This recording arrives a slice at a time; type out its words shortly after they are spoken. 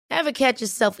Ever catch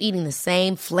yourself eating the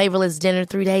same flavorless dinner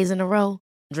 3 days in a row?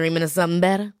 Dreaming of something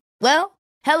better? Well,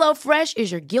 HelloFresh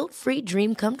is your guilt-free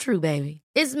dream come true, baby.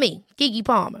 It's me, Keke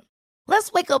Palmer.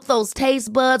 Let's wake up those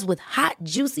taste buds with hot,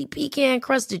 juicy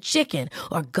pecan-crusted chicken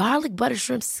or garlic butter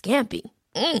shrimp scampi.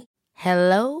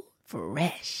 Hello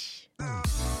Fresh.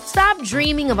 Stop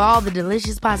dreaming of all the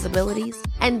delicious possibilities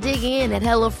and dig in at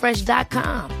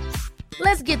HelloFresh.com.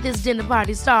 Let's get this dinner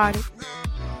party started.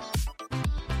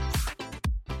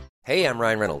 Hey, I'm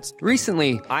Ryan Reynolds.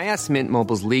 Recently, I asked Mint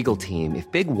Mobile's legal team if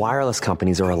big wireless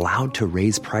companies are allowed to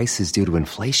raise prices due to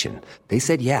inflation. They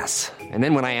said yes. And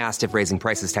then when I asked if raising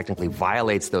prices technically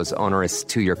violates those onerous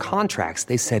 2-year contracts,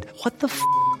 they said, "What the f***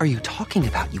 are you talking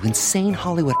about, you insane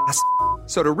Hollywood ass f-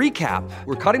 So to recap,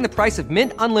 we're cutting the price of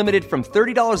Mint Unlimited from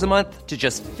 $30 a month to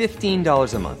just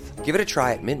 $15 a month. Give it a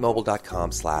try at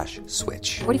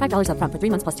mintmobile.com/switch. $45 up front for 3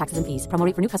 months plus taxes and fees. Promo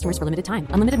rate for new customers for limited time.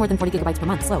 Unlimited more than 40 gigabytes per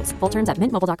month. Slows full terms at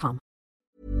mintmobile.com.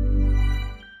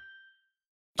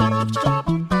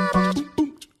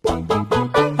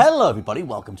 Hello everybody,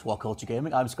 welcome to What Culture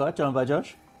Gaming. I'm Scott, joined by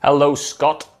Josh. Hello,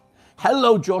 Scott.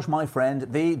 Hello, Josh, my friend.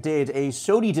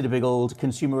 Sony did a big old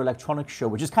consumer electronics show,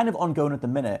 which is kind of ongoing at the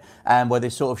minute, where they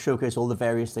sort of showcase all the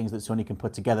various things that Sony can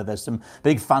put together. There's some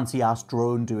big fancy-ass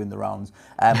drone doing the rounds,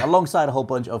 alongside a whole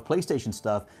bunch of PlayStation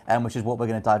stuff, which is what we're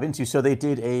going to dive into. So they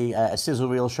did a sizzle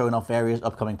reel showing off various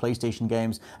upcoming PlayStation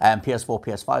games, PS4,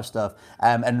 PS5 stuff,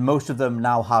 and most of them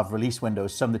now have release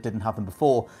windows, some that didn't have them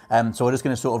before. So we're just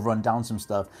going to sort of run down some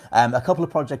stuff. A couple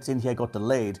of projects in here got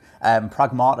delayed.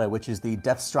 Pragmata, which is the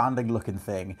Death Stranding looking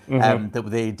thing that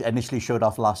they initially showed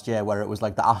off last year, where it was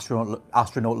like the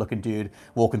astronaut looking dude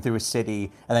walking through a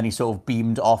city, and then he sort of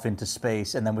beamed off into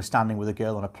space and then was standing with a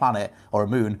girl on a planet or a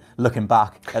moon looking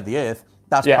back at the Earth.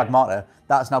 That's Pragmata.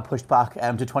 That's now pushed back to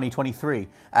 2023.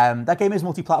 That game is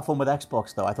multi-platform with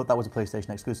Xbox, though. I thought that was a PlayStation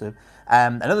exclusive.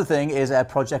 Another thing is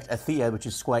Project Athia, which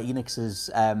is Square Enix's,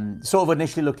 sort of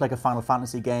initially looked like a Final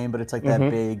Fantasy game, but it's like their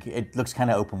big, it looks kind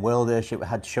of open worldish. It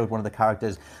had showed one of the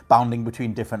characters bounding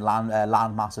between different land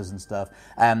masses and stuff.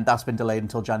 That's been delayed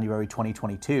until January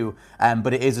 2022.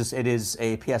 But it is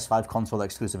a PS5 console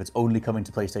exclusive. It's only coming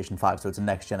to PlayStation 5, so it's a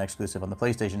next-gen exclusive on the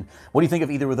PlayStation. What do you think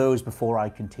of either of those before I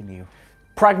continue?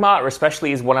 Pragmata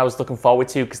especially is one I was looking forward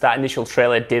to because that initial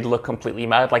trailer did look completely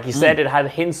mad. Like you said, it had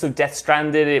hints of Death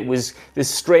Stranded. It was this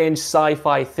strange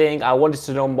sci-fi thing. I wanted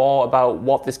to know more about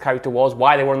what this character was,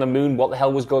 why they were on the moon, what the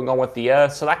hell was going on with the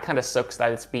Earth. So that kind of sucks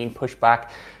that it's being pushed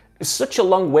back. It's such a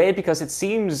long way because it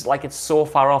seems like it's so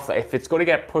far off that if it's going to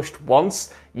get pushed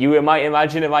once, you might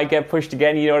imagine it might get pushed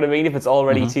again, you know what I mean, if it's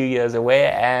already 2 years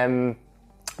away.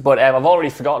 But I've already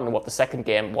forgotten what the second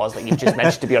game was that you just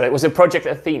mentioned, to be honest. Was it Project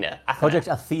Athena? Project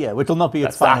Athia, which will not be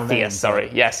its final name.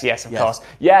 Sorry. Yes, of course.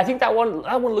 Yeah, I think that one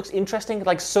looks interesting.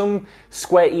 Like some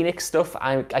Square Enix stuff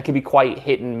I can be quite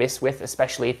hit and miss with,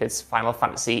 especially if it's Final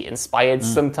Fantasy inspired.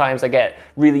 Sometimes I get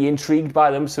really intrigued by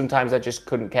them. Sometimes I just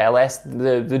couldn't care less.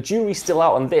 The jury's still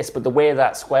out on this, but the way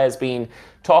that Square's been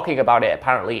talking about it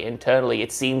apparently internally,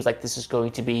 it seems like this is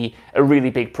going to be a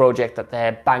really big project that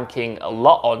they're banking a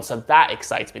lot on. So that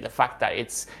excites me. The fact that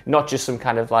it's not just some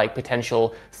kind of like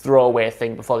potential throwaway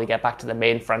thing before they get back to the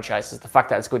main franchises. The fact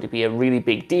that it's going to be a really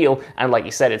big deal. And like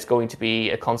you said, it's going to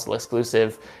be a console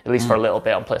exclusive, at least for a little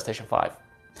bit on PlayStation 5.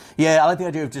 Yeah, I like the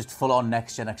idea of just full-on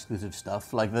next-gen exclusive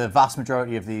stuff. Like, the vast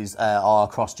majority of these are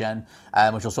cross-gen,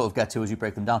 which we'll sort of get to as you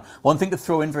break them down. One thing to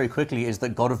throw in very quickly is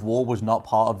that God of War was not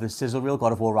part of this sizzle reel.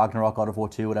 God of War Ragnarok, God of War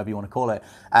 2, whatever you want to call it.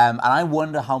 And I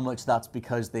wonder how much that's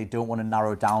because they don't want to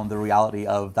narrow down the reality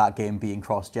of that game being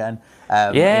cross-gen.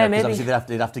 Maybe. Obviously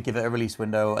they'd have to give it a release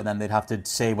window, and then they'd have to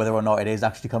say whether or not it is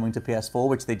actually coming to PS4,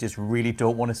 which they just really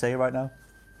don't want to say right now.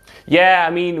 Yeah,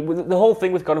 I mean, the whole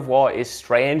thing with God of War is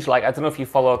strange. Like, I don't know if you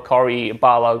follow Cory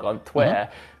Barlog on Twitter,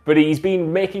 but he's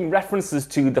been making references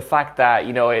to the fact that,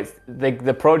 you know, it's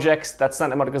the projects that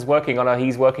Santa Monica's working on or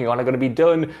he's working on are going to be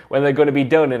done when they're going to be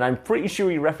done. And I'm pretty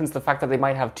sure he referenced the fact that they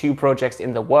might have 2 projects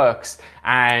in the works.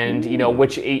 And, you know,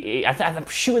 which I'm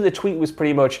sure the tweet was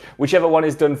pretty much whichever one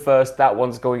is done first, that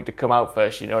one's going to come out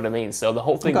first, you know what I mean? So the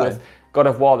whole thing with God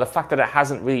of War, the fact that it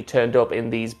hasn't really turned up in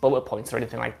these bullet points or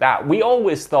anything like that. We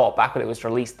always thought back when it was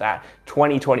released that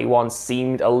 2021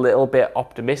 seemed a little bit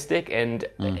optimistic, and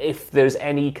if there's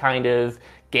any kind of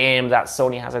game that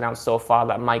Sony has announced so far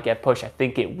that might get pushed, I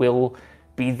think it will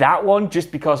be that one, just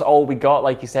because all we got,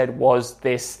 like you said, was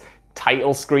this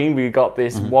title screen. We got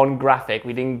this one graphic.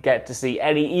 We didn't get to see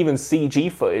any even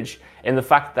CG footage, and the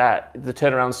fact that the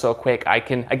turnaround's so quick, I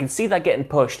can see that getting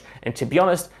pushed, and to be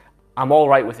honest, I'm all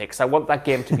right with it because I want that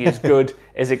game to be as good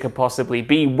as it could possibly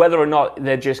be, whether or not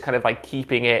they're just kind of like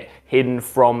keeping it hidden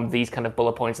from these kind of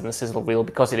bullet points in the sizzle reel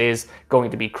because it is going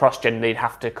to be cross-gen. They'd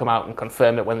have to come out and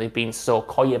confirm it when they've been so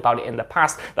coy about it in the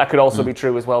past. That could also be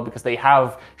true as well because they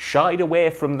have shied away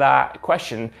from that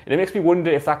question. And it makes me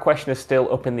wonder if that question is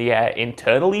still up in the air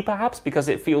internally, perhaps, because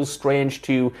it feels strange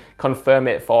to confirm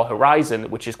it for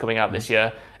Horizon, which is coming out this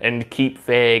year, and keep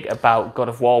vague about God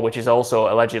of War, which is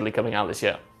also allegedly coming out this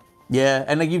year. Yeah,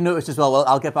 and like you've noticed as well,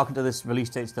 I'll get back into this release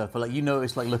date stuff, but like you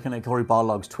noticed like looking at Cory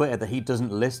Barlog's Twitter that he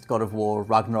doesn't list God of War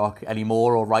Ragnarok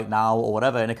anymore or right now or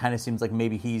whatever, and it kind of seems like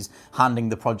maybe he's handing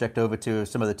the project over to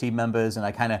some of the team members, and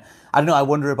I don't know, I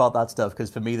wonder about that stuff, because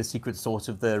for me the secret source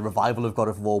of the revival of God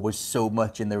of War was so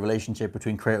much in the relationship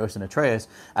between Kratos and Atreus,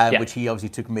 which he obviously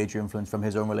took major influence from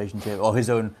his own relationship, or his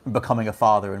own becoming a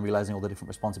father and realizing all the different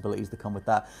responsibilities that come with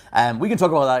that. We can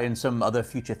talk about that in some other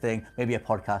future thing, maybe a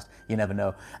podcast, you never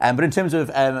know. But in terms of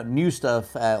new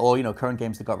stuff, or current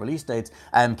games that got release dates,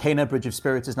 Kena Bridge of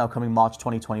Spirits is now coming March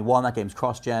 2021. That game's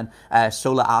cross-gen.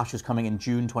 Solar Ash is coming in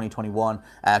June 2021,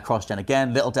 cross-gen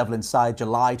again. Little Devil Inside,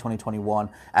 July 2021,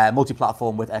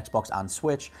 multi-platform with Xbox and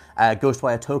Switch.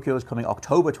 Ghostwire Tokyo is coming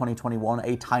October 2021,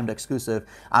 a timed exclusive.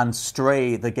 And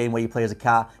Stray, the game where you play as a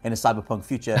cat in a cyberpunk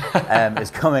future, is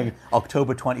coming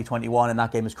October 2021, and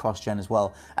that game is cross-gen as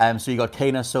well. So you got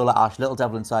Kena, Solar Ash, Little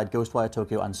Devil Inside, Ghostwire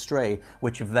Tokyo, and Stray.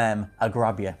 Which of them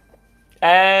grab you?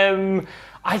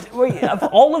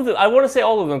 All of them, I want to say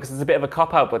all of them because it's a bit of a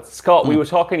cop-out, but Scott, we were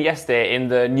talking yesterday in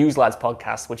the News Lads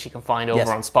podcast, which you can find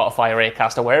over on Spotify or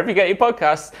Acast or wherever you get your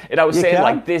podcasts, and I was saying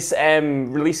like this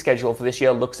release schedule for this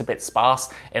year looks a bit sparse,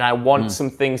 and I want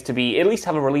some things to be, at least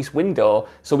have a release window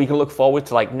so we can look forward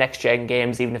to like next-gen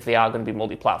games, even if they are going to be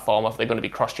multi-platform, or if they're going to be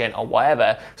cross-gen or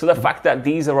whatever. So the fact that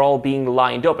these are all being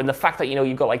lined up, and the fact that,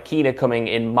 you've got like Kena coming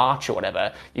in March or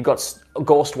whatever, you've got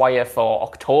Ghostwire for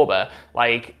October,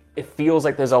 like, it feels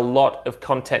like there's a lot of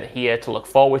content here to look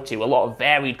forward to, a lot of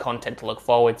varied content to look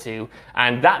forward to,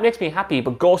 and that makes me happy.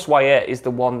 But Ghostwire is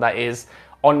the one that is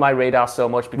on my radar so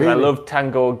much because I love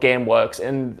Tango Gameworks,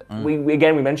 and we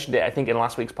mentioned it I think in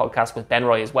last week's podcast with Ben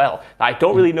Roy as well. I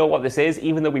don't really know what this is,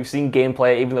 even though we've seen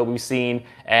gameplay, even though we've seen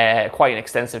quite an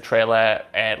extensive trailer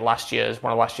at one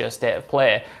of last year's State of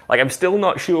Play. Like, I'm still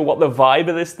not sure what the vibe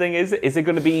of this thing is. Is it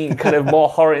going to be kind of more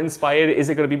horror inspired? Is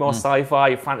it going to be more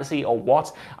sci-fi, fantasy, or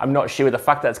what? I'm not sure. The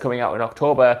fact that it's coming out in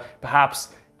October perhaps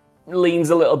leans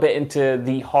a little bit into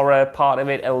the horror part of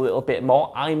it a little bit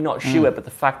more. I'm not sure, but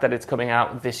the fact that it's coming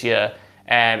out this year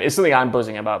is something I'm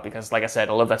buzzing about because, like I said,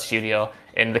 I love that studio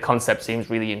and the concept seems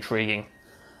really intriguing.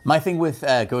 My thing with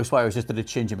Ghostwire is just that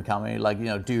it's Shinji Mikami.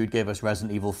 Like, dude gave us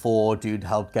Resident Evil 4, dude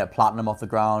helped get Platinum off the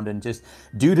ground, and just,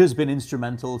 dude has been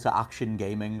instrumental to action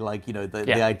gaming. Like,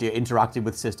 the idea, interacting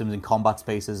with systems in combat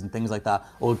spaces and things like that,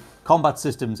 or combat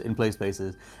systems in play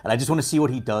spaces. And I just want to see what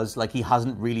he does. Like, he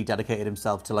hasn't really dedicated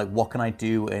himself to, like, what can I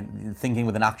do, and thinking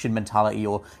with an action mentality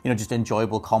or, just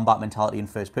enjoyable combat mentality in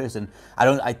first person.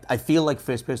 I feel like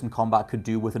first person combat could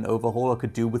do with an overhaul, or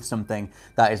could do with something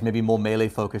that is maybe more melee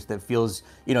focused, that feels,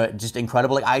 just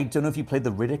incredible. Like, I don't know if you played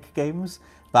the Riddick games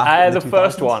back in the 2000s.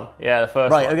 First one. Yeah, the first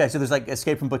one. Right, okay, so there's like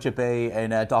Escape from Butcher Bay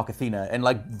and Dark Athena, and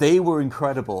like they were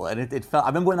incredible, and it felt, I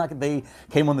remember when they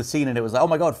came on the scene and it was like, oh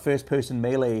my god, first person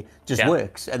melee just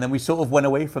works, and then we sort of went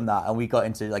away from that and we got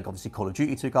into, like, obviously Call of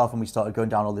Duty took off and we started going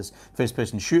down all this first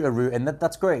person shooter route, and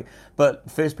that's great, but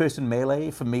first person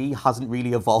melee for me hasn't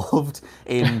really evolved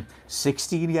in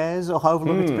 16 years or however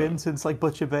long it's been since like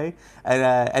Butcher Bay,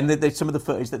 and some of the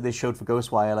footage that they showed for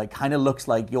Ghostwire like kind of looks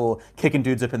like you're kicking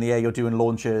dudes up in the air, you're doing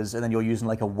launches, and then you're using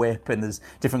like a whip, and there's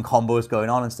different combos going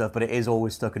on and stuff, but it is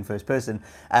always stuck in first person.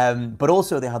 But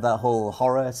also they have that whole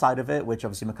horror side of it, which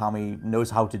obviously Mikami knows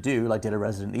how to do, like did a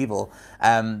Resident Evil.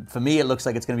 For me, it looks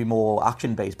like it's going to be more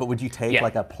action based, but would you take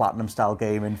like a Platinum style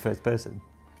game in first person?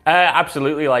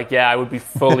 Absolutely. I would be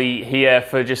fully here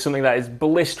for just something that is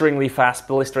blisteringly fast,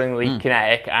 blisteringly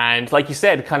kinetic, and like you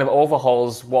said, kind of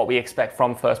overhauls what we expect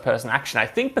from first-person action. I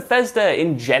think Bethesda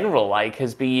in general,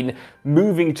 has been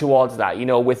moving towards that,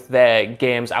 with their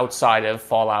games outside of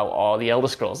Fallout or the Elder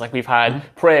Scrolls. Like, we've had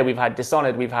Prey, we've had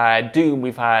Dishonored, we've had Doom,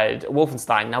 we've had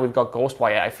Wolfenstein, now we've got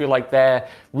Ghostwire. I feel like they're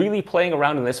really playing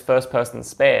around in this first-person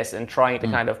space and trying to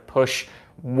kind of push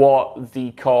what the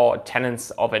core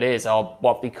tenets of it is, or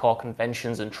what the core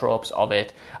conventions and tropes of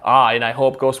it are. And I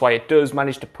hope Ghostwire does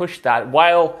manage to push that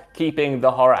while keeping the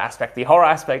horror aspect. The horror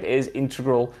aspect is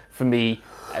integral for me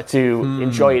to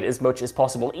enjoy it as much as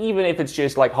possible, even if it's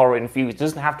just like horror infused. It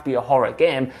doesn't have to be a horror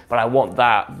game, but I want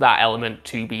that element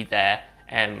to be there.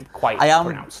 quite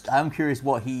pronounced. I am curious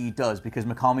what he does, because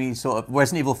Mikami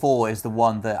Resident Evil 4 is the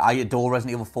one that I adore.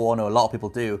 Resident Evil 4, I know a lot of people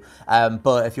do,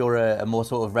 but if you're a more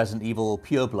sort of Resident Evil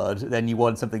pureblood, then you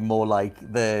want something more like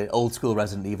the old school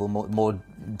Resident Evil, more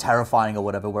terrifying or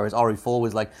whatever, whereas RE4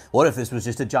 was like, what if this was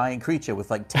just a giant creature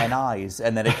with like 10 eyes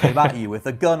and then it came at you with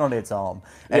a gun on its arm?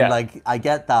 And like, I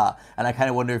get that, and I kind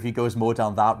of wonder if he goes more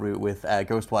down that route with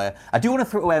Ghostwire. I do want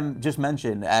to just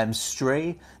mention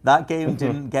Stray. That game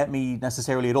didn't get me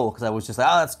necessarily at all, because I was just like,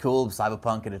 oh, that's cool,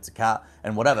 cyberpunk and it's a cat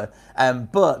and whatever.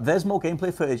 But there's more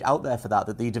gameplay footage out there for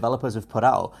that the developers have put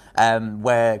out,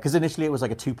 because initially it was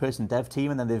like a 2-person dev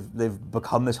team, and then they've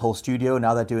become this whole studio.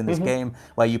 Now they're doing this game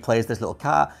where you play as this little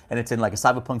cat, and it's in like a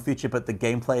cyberpunk future, but the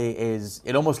gameplay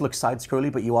it almost looks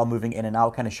side-scrolly, but you are moving in and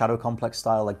out, kind of Shadow Complex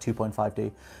style, like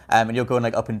 2.5D. And you're going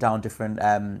like up and down different,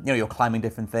 you're climbing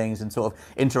different things and sort of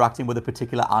interacting with a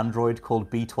particular android called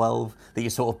B12 that you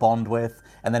sort of bond with.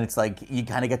 And then it's like, you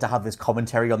kind of get to have this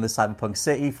commentary on this cyberpunk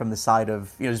city from the side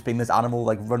of, just being this animal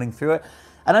like running through it.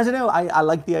 And I don't know, I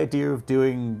like the idea of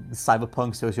doing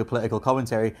cyberpunk socio-political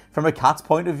commentary from a cat's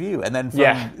point of view, and then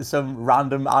from some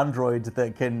random android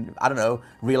that can, I don't know,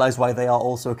 realize why they are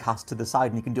also cast to the side,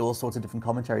 and you can do all sorts of different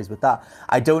commentaries with that.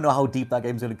 I don't know how deep that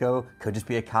game's going to go. Could just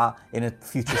be a cat in a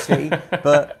future city,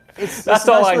 but that's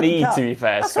all I need, to be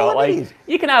fair, Scott. Like,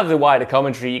 you can have the wider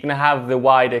commentary, you can have the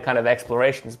wider kind of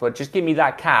explorations, but just give me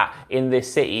that cat in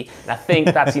this city, and I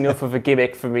think that's enough of a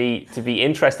gimmick for me to be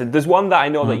interested. There's one that I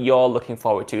know that you're looking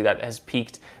forward to that has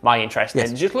piqued my interest,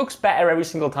 and it just looks better every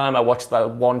single time I watch the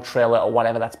one trailer or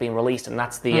whatever that's being released, and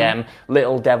that's the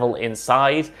Little Devil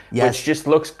Inside, which just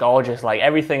looks gorgeous. Like,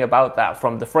 everything about that,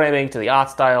 from the framing to the art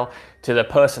style to the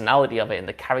personality of it and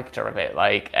the character of it.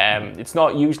 Like, it's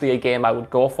not usually a game I would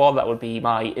go for. That would be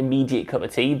my immediate cup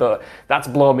of tea, but that's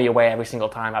blown me away every single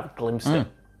time I've glimpsed it.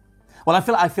 Well,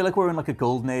 I feel like we're in like a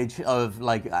golden age of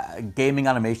like gaming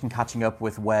animation catching up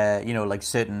with where, like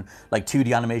certain like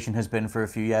 2D animation has been for a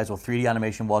few years, or 3D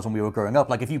animation was when we were growing up.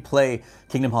 Like, if you play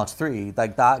Kingdom Hearts 3,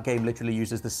 like that game literally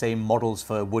uses the same models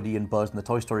for Woody and Buzz and the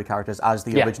Toy Story characters as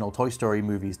the original Toy Story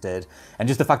movies did. And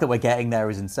just the fact that we're getting there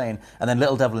is insane. And then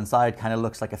Little Devil Inside kind of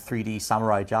looks like a 3D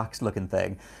Samurai Jack's looking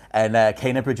thing. And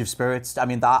Kena Bridge of Spirits, I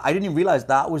mean, that I didn't even realize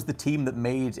that was the team that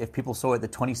made, if people saw it, the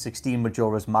 2016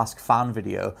 Majora's Mask fan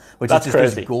video, which is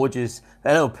just this gorgeous,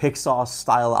 little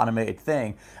Pixar-style animated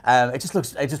thing. It just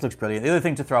looks brilliant. The other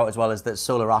thing to throw out as well is that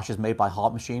Solar Ash is made by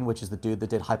Heart Machine, which is the dude that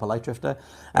did Hyper Light Drifter,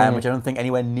 which I don't think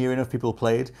anywhere near enough people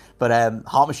played. But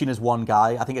Heart Machine is one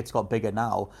guy. I think it's got bigger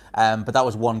now. But that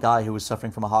was one guy who was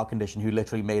suffering from a heart condition who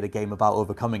literally made a game about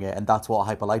overcoming it, and that's what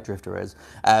Hyper Light Drifter is,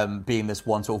 being this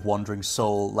one sort of wandering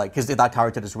soul. Like, because that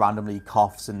character just randomly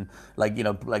coughs and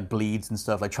like bleeds and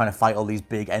stuff, like trying to fight all these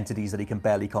big entities that he can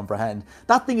barely comprehend.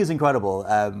 That thing is incredible,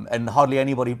 and hardly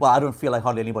anybody. Well, I don't feel like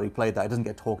hardly anybody played that. It doesn't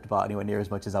get talked about anywhere near as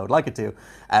much as I would like it to.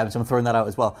 So I'm throwing that out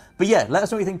as well. But yeah, let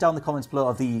us know what you think down in the comments below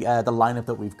of the lineup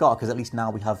that we've got, because at least now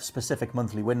we have specific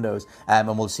monthly windows, and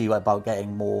we'll see about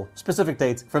getting more specific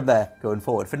dates from there going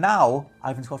forward. For now,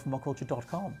 I've been Scott from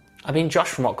WhatCulture.com. I've been Josh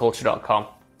from WhatCulture.com.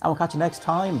 And we'll catch you next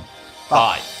time.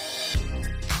 Bye.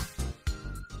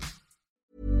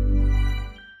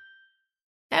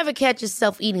 Ever catch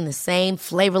yourself eating the same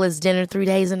flavorless dinner 3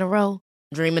 days in a row?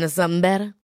 Dreaming of something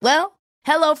better? Well,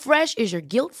 HelloFresh is your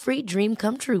guilt-free dream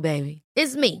come true, baby.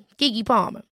 It's me, Keke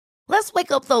Palmer. Let's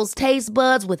wake up those taste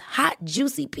buds with hot,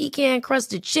 juicy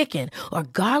pecan-crusted chicken or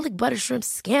garlic butter shrimp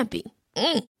scampi.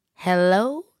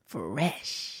 Hello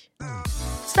Fresh.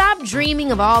 Stop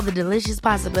dreaming of all the delicious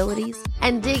possibilities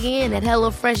and dig in at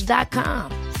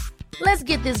HelloFresh.com. Let's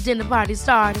get this dinner party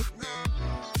started.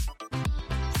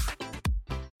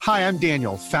 Hi, I'm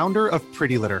Daniel, founder of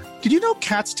Pretty Litter. Did you know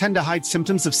cats tend to hide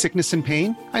symptoms of sickness and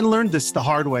pain? I learned this the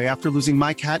hard way after losing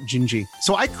my cat, Gingy.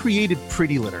 So I created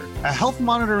Pretty Litter, a health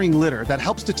monitoring litter that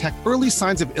helps detect early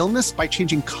signs of illness by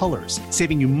changing colors,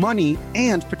 saving you money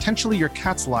and potentially your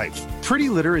cat's life. Pretty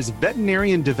Litter is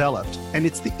veterinarian developed, and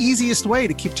it's the easiest way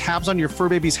to keep tabs on your fur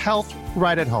baby's health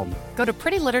right at home. Go to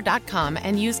prettylitter.com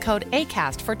and use code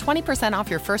ACAST for 20% off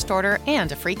your first order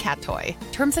and a free cat toy.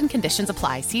 Terms and conditions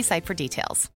apply. See site for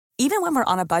details. Even when we're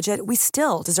on a budget, we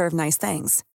still deserve nice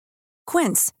things.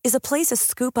 Quince is a place to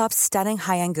scoop up stunning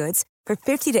high-end goods for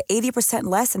 50 to 80%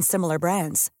 less than similar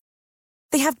brands.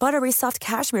 They have buttery soft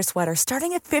cashmere sweaters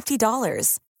starting at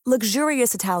 $50,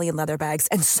 luxurious Italian leather bags,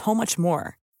 and so much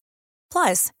more.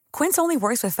 Plus, Quince only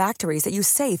works with factories that use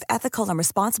safe, ethical, and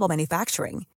responsible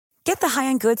manufacturing. Get the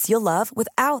high-end goods you'll love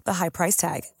without the high price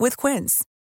tag with Quince.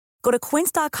 Go to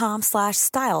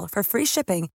quince.com/style for free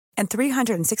shipping and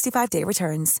 365-day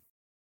returns.